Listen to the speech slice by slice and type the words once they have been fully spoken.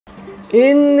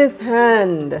In this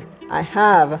hand, I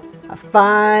have a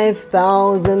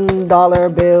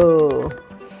 $5,000 bill.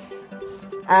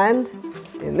 And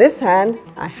in this hand,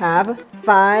 I have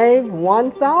 5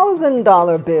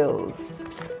 $1,000 bills.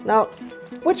 Now,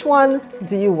 which one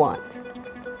do you want?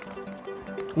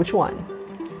 Which one?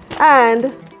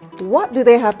 And what do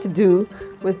they have to do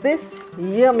with this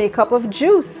yummy cup of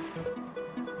juice?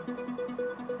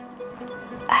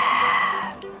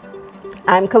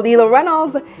 I'm Kalilah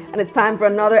Reynolds, and it's time for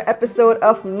another episode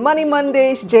of Money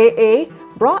Mondays JA,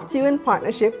 brought to you in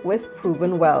partnership with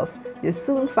Proven Wealth. You'll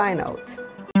soon find out.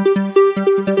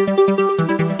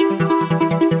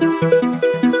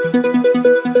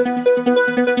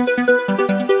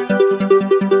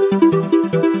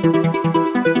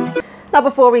 Now,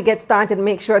 before we get started,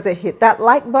 make sure to hit that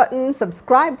like button,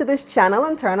 subscribe to this channel,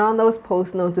 and turn on those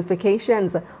post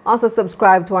notifications. Also,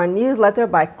 subscribe to our newsletter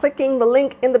by clicking the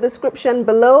link in the description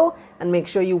below, and make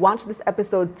sure you watch this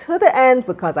episode to the end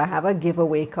because I have a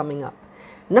giveaway coming up.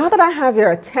 Now that I have your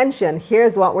attention,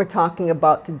 here's what we're talking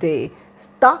about today: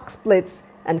 stock splits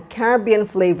and Caribbean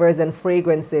Flavours and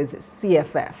Fragrances,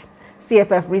 CFF.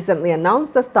 CFF recently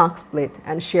announced a stock split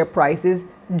and share prices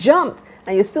jumped.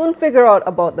 And you soon figure out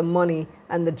about the money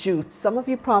and the juice. Some of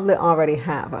you probably already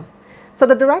have. So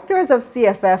the directors of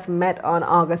CFF met on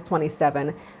August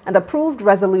 27 and approved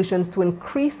resolutions to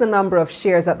increase the number of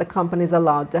shares that the company is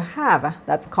allowed to have.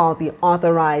 That's called the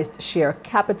authorized share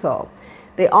capital.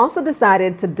 They also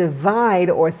decided to divide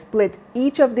or split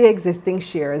each of the existing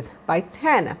shares by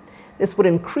 10. This would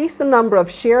increase the number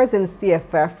of shares in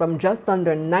CFF from just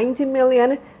under 90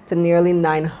 million to nearly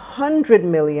 900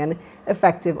 million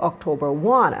effective October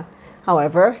 1.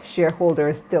 However,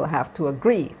 shareholders still have to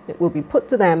agree. It will be put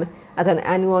to them at an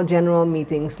annual general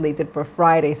meeting slated for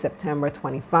Friday, September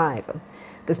 25.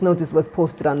 This notice was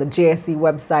posted on the JSE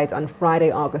website on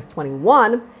Friday, August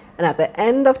 21, and at the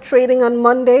end of trading on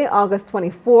Monday, August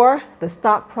 24, the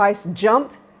stock price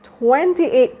jumped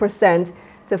 28%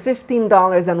 to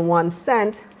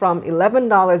 $15.01 from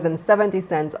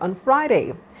 $11.70 on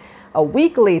Friday. A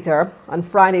week later, on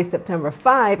Friday, September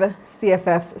 5,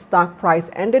 CFF's stock price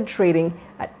ended trading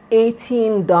at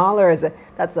 $18.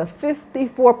 That's a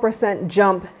 54%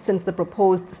 jump since the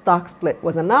proposed stock split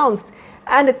was announced,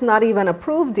 and it's not even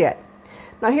approved yet.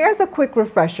 Now, here's a quick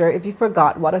refresher if you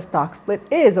forgot what a stock split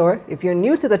is, or if you're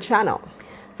new to the channel.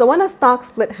 So when a stock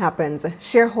split happens,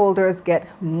 shareholders get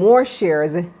more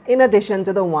shares in addition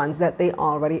to the ones that they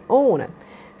already own.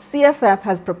 CFF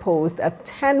has proposed a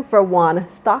 10-for-1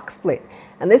 stock split,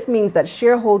 and this means that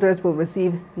shareholders will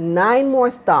receive 9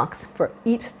 more stocks for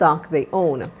each stock they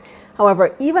own.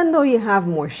 However, even though you have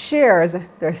more shares,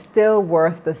 they're still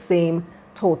worth the same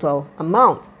total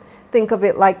amount. Think of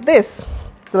it like this.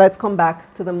 So let's come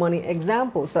back to the money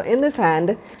example. So in this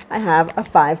hand, I have a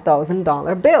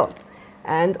 $5,000 bill.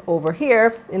 And over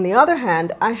here, in the other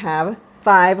hand, I have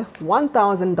 5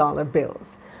 $1,000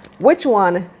 bills. Which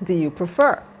one do you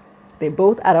prefer? They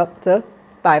both add up to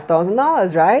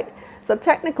 $5,000, right? So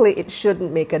technically, it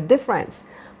shouldn't make a difference.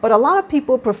 But a lot of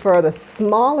people prefer the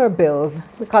smaller bills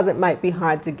because it might be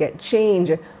hard to get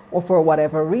change or for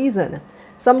whatever reason.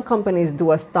 Some companies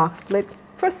do a stock split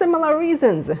for similar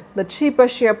reasons. The cheaper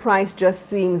share price just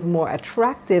seems more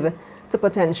attractive to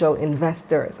potential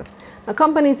investors. Now,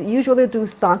 companies usually do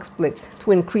stock splits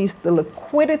to increase the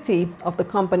liquidity of the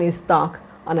company's stock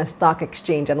on a stock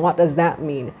exchange. And what does that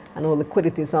mean? I know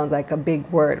liquidity sounds like a big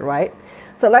word, right?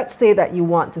 So let's say that you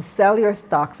want to sell your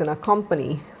stocks in a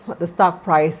company, but the stock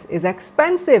price is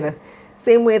expensive.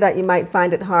 Same way that you might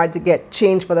find it hard to get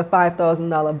change for the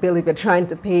 $5,000 bill if you're trying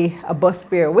to pay a bus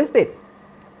fare with it.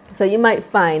 So you might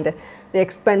find the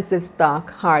expensive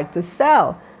stock hard to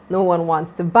sell. No one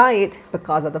wants to buy it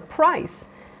because of the price.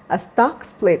 A stock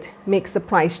split makes the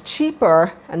price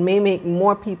cheaper and may make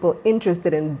more people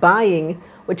interested in buying,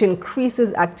 which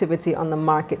increases activity on the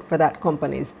market for that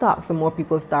company's stock. So more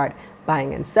people start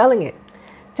buying and selling it.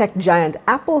 Tech giant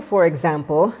Apple, for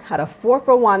example, had a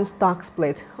 4-for-1 stock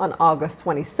split on August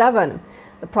 27.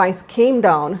 The price came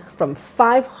down from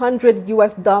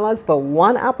 $500 for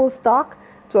one Apple stock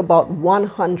to about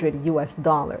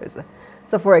 $100.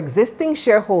 So for existing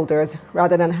shareholders,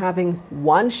 rather than having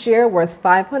one share worth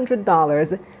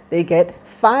 $500, they get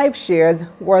 5 shares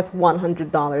worth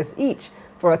 $100 each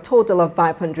for a total of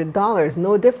 $500.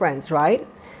 No difference, right?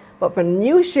 But for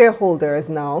new shareholders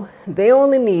now, they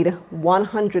only need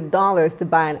 $100 to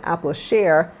buy an Apple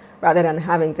share rather than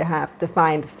having to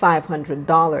find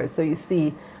 $500. So you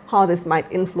see how this might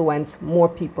influence more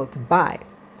people to buy.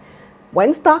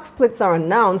 When stock splits are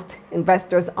announced,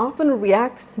 investors often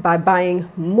react by buying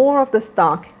more of the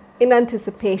stock in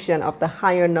anticipation of the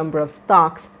higher number of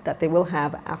stocks that they will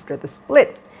have after the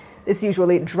split. This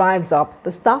usually drives up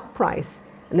the stock price,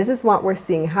 and this is what we're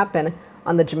seeing happen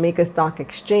on the Jamaica Stock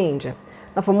Exchange.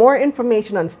 Now, for more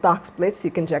information on stock splits,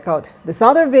 you can check out this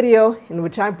other video in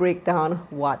which I break down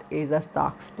what is a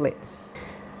stock split.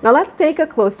 Now let's take a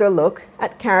closer look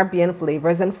at Caribbean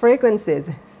Flavours and Fragrances,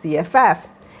 CFF.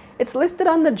 It's listed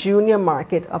on the junior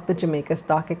market of the Jamaica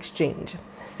Stock Exchange.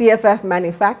 CFF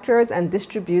manufactures and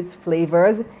distributes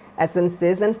flavors,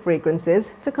 essences, and fragrances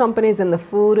to companies in the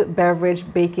food,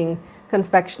 beverage, baking,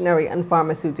 confectionery, and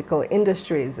pharmaceutical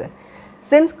industries.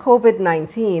 Since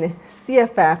COVID-19,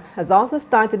 CFF has also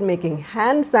started making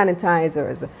hand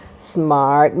sanitizers.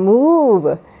 Smart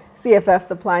move! CFF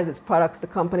supplies its products to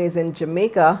companies in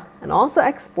Jamaica and also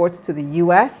exports to the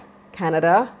US,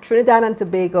 Canada, Trinidad and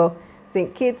Tobago,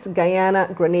 St. Kitts, Guyana,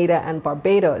 Grenada, and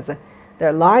Barbados.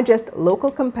 Their largest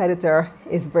local competitor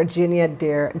is Virginia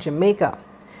Dare Jamaica.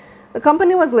 The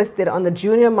company was listed on the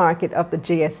junior market of the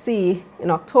JSE in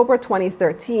October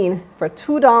 2013 for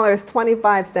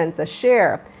 $2.25 a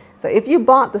share. So if you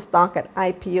bought the stock at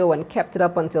IPO and kept it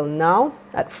up until now,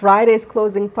 at Friday's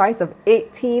closing price of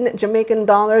 18 Jamaican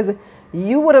dollars,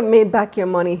 you would have made back your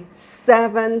money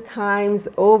 7 times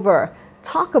over.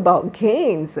 Talk about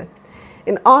gains.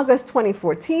 In August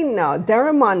 2014 now,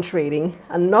 Deramon Trading,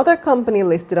 another company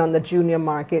listed on the junior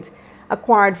market,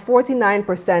 acquired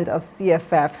 49% of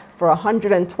CFF for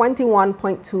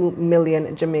 121.2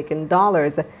 million Jamaican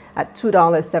dollars at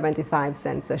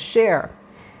 $2.75 a share.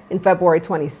 In February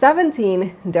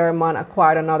 2017, Deramon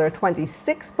acquired another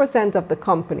 26% of the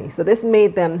company, so this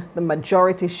made them the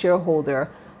majority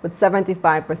shareholder with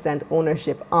 75%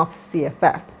 ownership of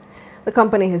CFF. The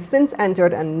company has since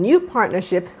entered a new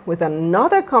partnership with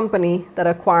another company that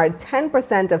acquired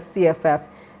 10% of CFF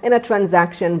in a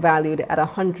transaction valued at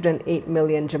 108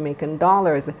 million Jamaican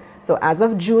dollars. So as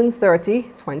of June 30,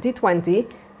 2020,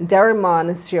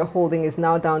 Deramon's shareholding is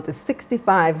now down to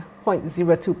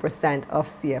 65.02% of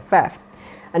CFF.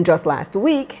 And just last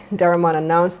week, Deramon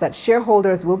announced that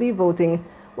shareholders will be voting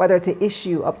whether to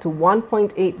issue up to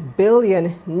 1.8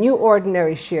 billion new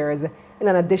ordinary shares in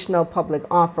an additional public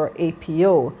offer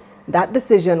APO. That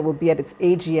decision will be at its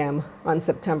AGM on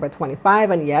September 25,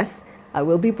 and yes, I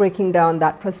will be breaking down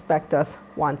that prospectus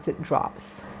once it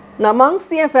drops. Now, among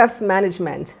CFF's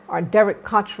management are Derek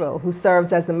Cottrell, who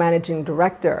serves as the managing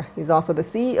director. He's also the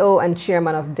CEO and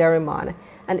chairman of Deramon,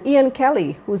 and Ian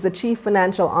Kelly, who's the chief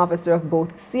financial officer of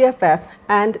both CFF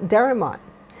and Deramon.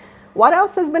 What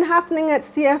else has been happening at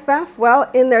CFF? Well,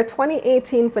 in their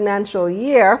 2018 financial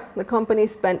year, the company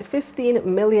spent 15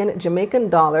 million Jamaican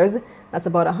dollars, that's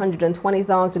about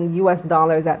 120,000 US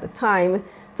dollars at the time,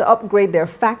 to upgrade their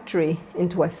factory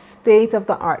into a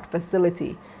state-of-the-art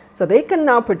facility. So they can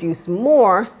now produce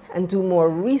more and do more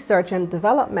research and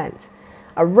development.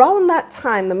 Around that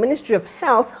time, the Ministry of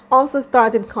Health also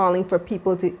started calling for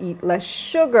people to eat less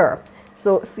sugar.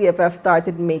 So CFF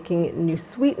started making new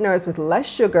sweeteners with less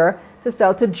sugar to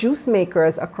sell to juice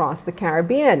makers across the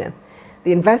Caribbean.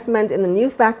 The investment in the new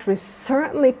factory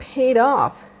certainly paid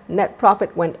off. Net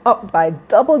profit went up by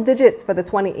double digits for the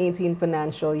 2018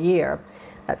 financial year.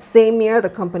 That same year, the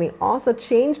company also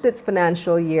changed its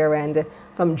financial year end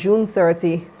from June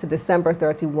 30 to December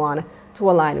 31 to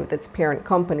align with its parent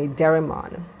company,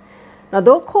 Deramon. Now,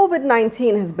 though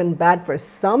COVID-19 has been bad for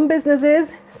some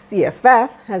businesses,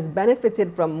 CFF has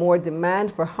benefited from more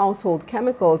demand for household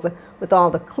chemicals with all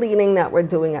the cleaning that we're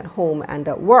doing at home and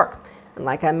at work. And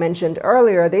like I mentioned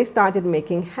earlier, they started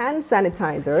making hand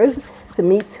sanitizers to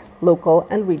meet local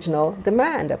and regional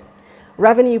demand.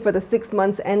 Revenue for the 6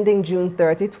 months ending June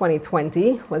 30,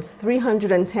 2020 was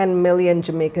 310 million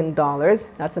Jamaican dollars.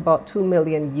 That's about 2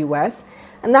 million US.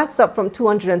 And that's up from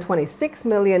 226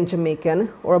 million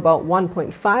Jamaican, or about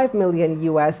 1.5 million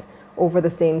US, over the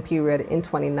same period in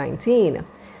 2019.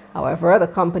 However, the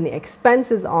company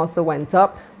expenses also went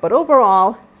up, but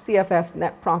overall, CFF's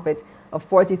net profit of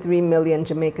 43 million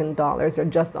Jamaican dollars, or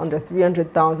just under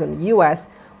 300,000 US,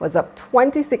 was up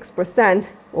 26%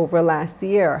 over last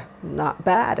year. Not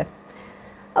bad.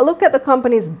 A look at the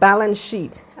company's balance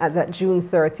sheet as at June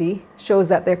 30 shows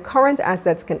that their current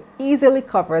assets can easily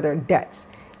cover their debts,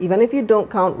 even if you don't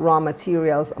count raw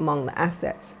materials among the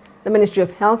assets. The Ministry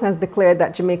of Health has declared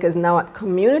that Jamaica is now at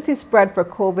community spread for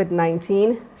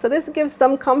COVID-19, so this gives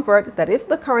some comfort that if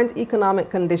the current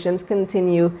economic conditions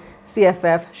continue,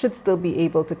 CFF should still be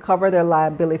able to cover their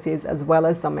liabilities as well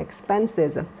as some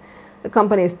expenses. The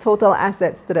company's total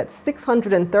assets stood at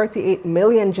 638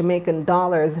 million Jamaican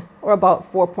dollars, or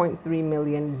about 4.3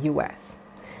 million US.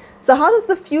 So how does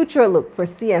the future look for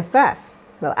CFF?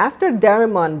 Well, after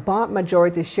Derrimon bought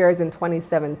majority shares in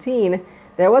 2017,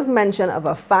 there was mention of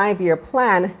a 5-year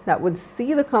plan that would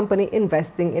see the company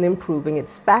investing in improving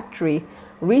its factory,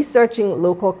 researching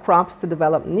local crops to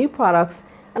develop new products,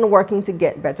 and working to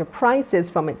get better prices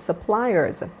from its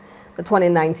suppliers. The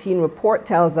 2019 report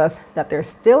tells us that they're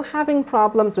still having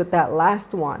problems with that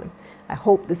last one. I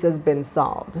hope this has been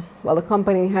solved. Well, the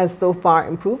company has so far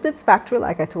improved its factory,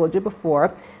 like I told you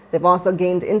before. They've also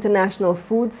gained international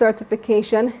food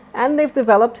certification, and they've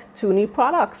developed 2 new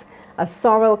products, a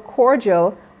sorrel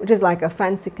cordial, which is like a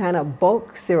fancy kind of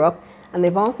bulk syrup, and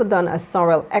they've also done a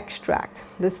sorrel extract.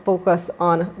 This focus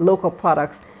on local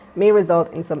products may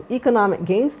result in some economic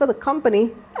gains for the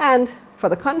company and for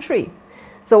the country.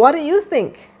 So what do you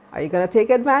think? Are you going to take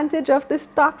advantage of this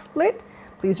stock split?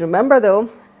 Please remember though,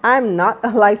 I'm not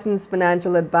a licensed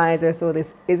financial advisor, so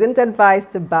this isn't advice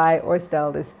to buy or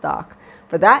sell this stock.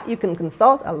 For that, you can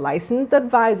consult a licensed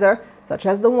advisor, such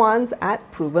as the ones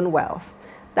at Proven Wealth.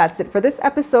 That's it for this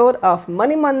episode of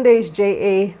Money Mondays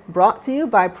JA, brought to you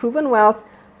by Proven Wealth.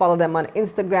 Follow them on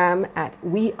Instagram at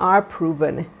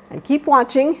WeAreProven. And keep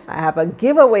watching, I have a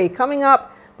giveaway coming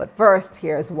up. But first,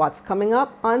 here's what's coming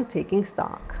up on Taking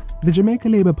Stock. The Jamaica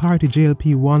Labour Party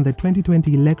JLP won the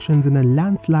 2020 elections in a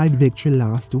landslide victory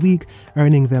last week,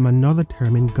 earning them another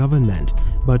term in government.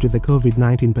 But with the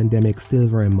COVID-19 pandemic still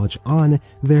very much on,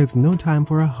 there's no time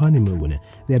for a honeymoon.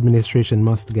 The administration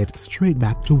must get straight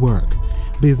back to work.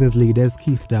 Business leaders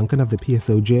Keith Duncan of the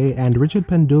PSOJ and Richard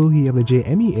Pandohi of the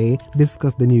JMEA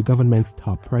discussed the new government's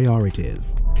top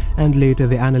priorities. And later,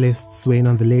 the analysts weighing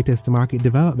on the latest market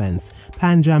developments.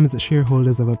 Panjam's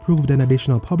shareholders have approved an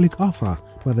additional public offer,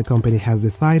 but the company has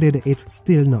decided it's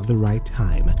still not the right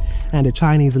time. And the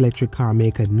Chinese electric car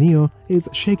maker NIO is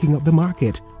shaking up the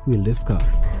market. We'll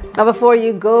discuss. Now before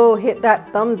you go, hit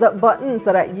that thumbs up button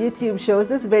so that YouTube shows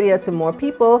this video to more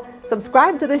people.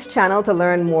 Subscribe to this channel to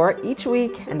learn more each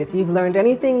week. And if you've learned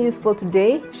anything useful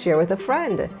today, share with a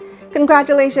friend.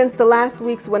 Congratulations to last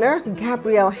week's winner,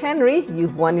 Gabrielle Henry.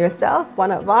 You've won yourself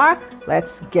one of our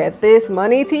Let's Get This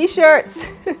Money t-shirts.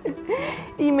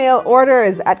 Email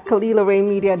orders at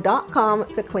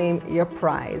KalilahRayMedia.com to claim your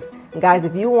prize. And guys,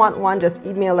 if you want one, just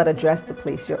email that address to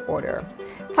place your order.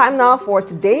 Time now for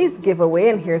today's giveaway,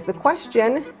 and here's the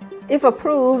question. If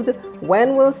approved,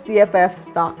 when will CFF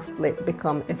stock split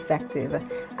become effective?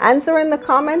 Answer in the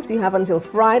comments. You have until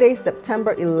Friday,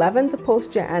 September 11 to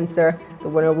post your answer. The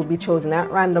winner will be chosen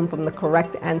at random from the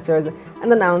correct answers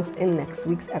and announced in next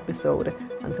week's episode.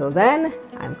 Until then,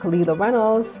 I'm Kalilah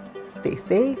Reynolds. Stay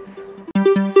safe.